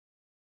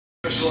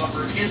special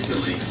offer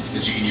instantly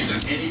that you can use on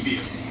any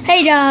vehicle.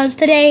 Hey guys,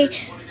 today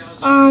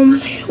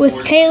with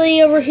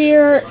Kaylee over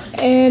here,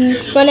 and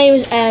my name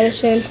is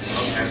Addison.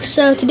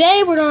 So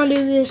today we're gonna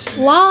do this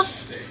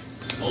life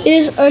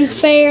is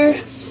unfair.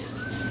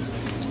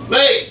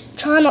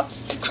 Try not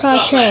to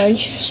cry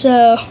challenge.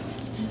 So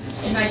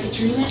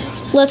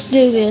let's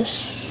do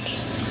this.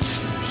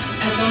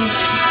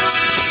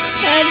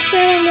 Addison,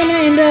 I'm gonna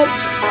end up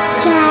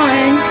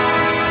crying.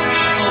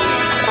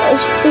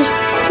 It's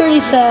pretty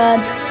sad.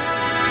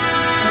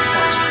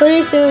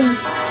 Please don't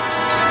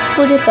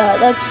look at that.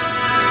 That's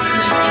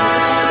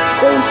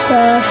so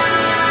sad.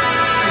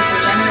 And for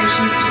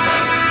generations to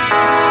come.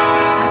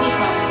 Happy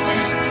Father's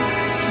Day.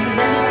 Presented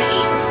by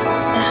AID,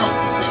 the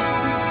healthy place.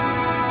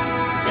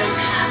 No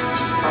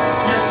past,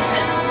 no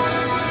present,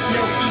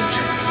 no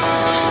future.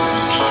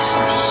 Peace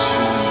of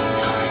soul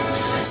time.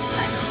 The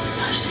cycle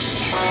must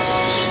end.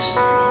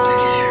 I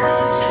can hear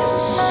it. It's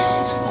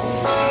always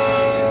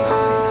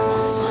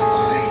on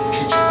sci-fi.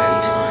 Catch you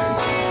anytime.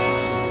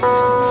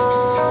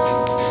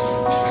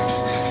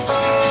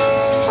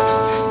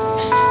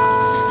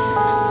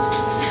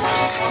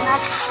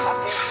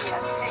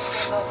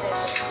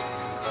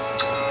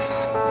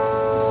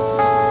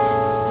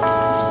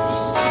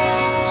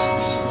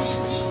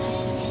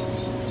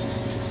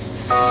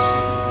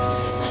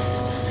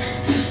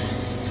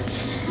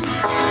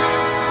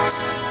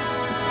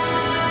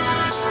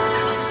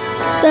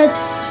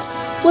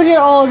 That's look at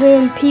all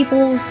them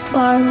people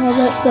buying all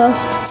that stuff.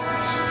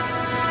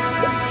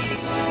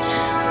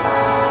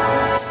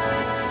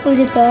 Look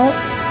at that.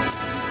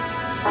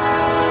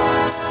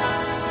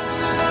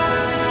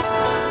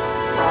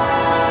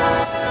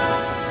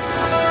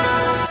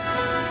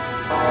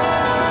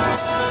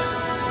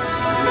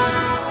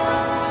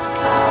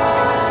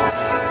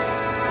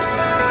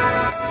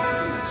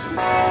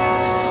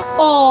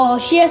 Oh,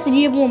 she has to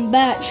give one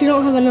back. She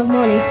don't have enough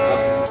money.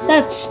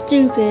 That's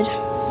stupid.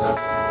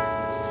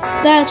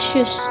 That's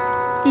just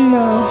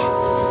no.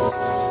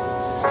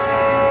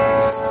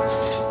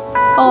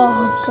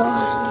 Oh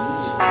god.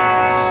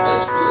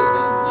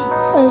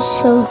 That's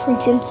so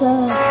freaking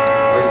sad.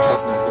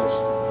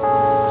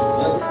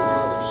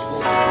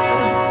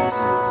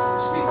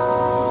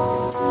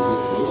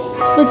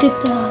 Look at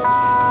that.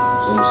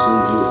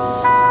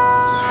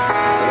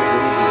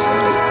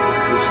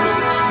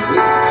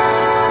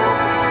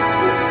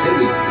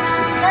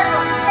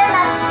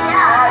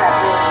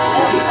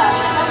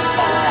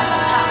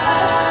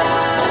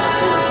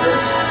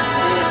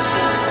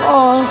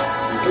 Oh,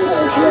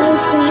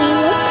 Joe's gonna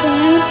end up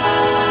crying.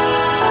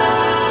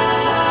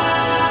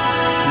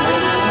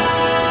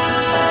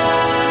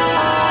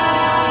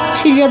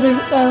 She'd rather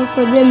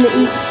for them to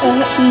eat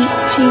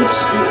cheese.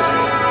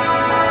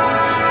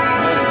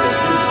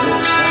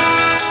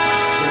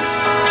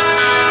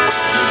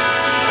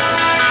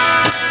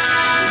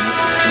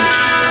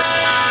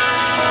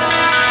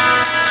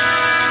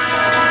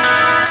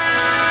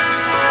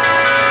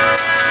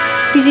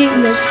 He's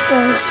eating the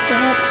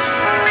scraps.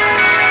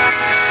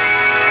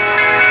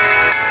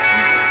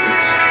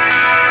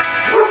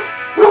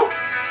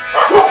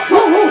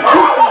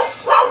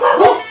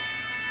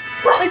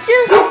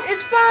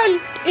 It's fun.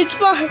 It's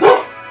fun.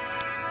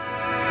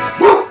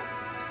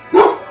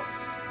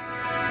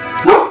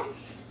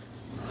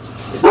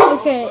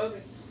 Okay.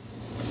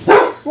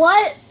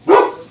 What?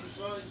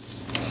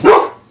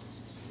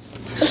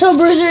 So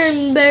Bruiser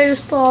and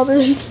Bear's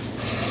fathers.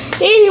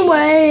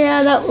 Anyway,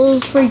 yeah, that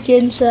was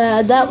freaking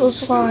sad. That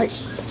was like,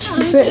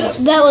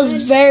 that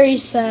was very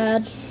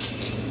sad.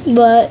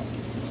 But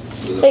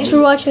thanks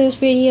for watching this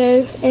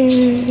video,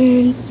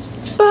 and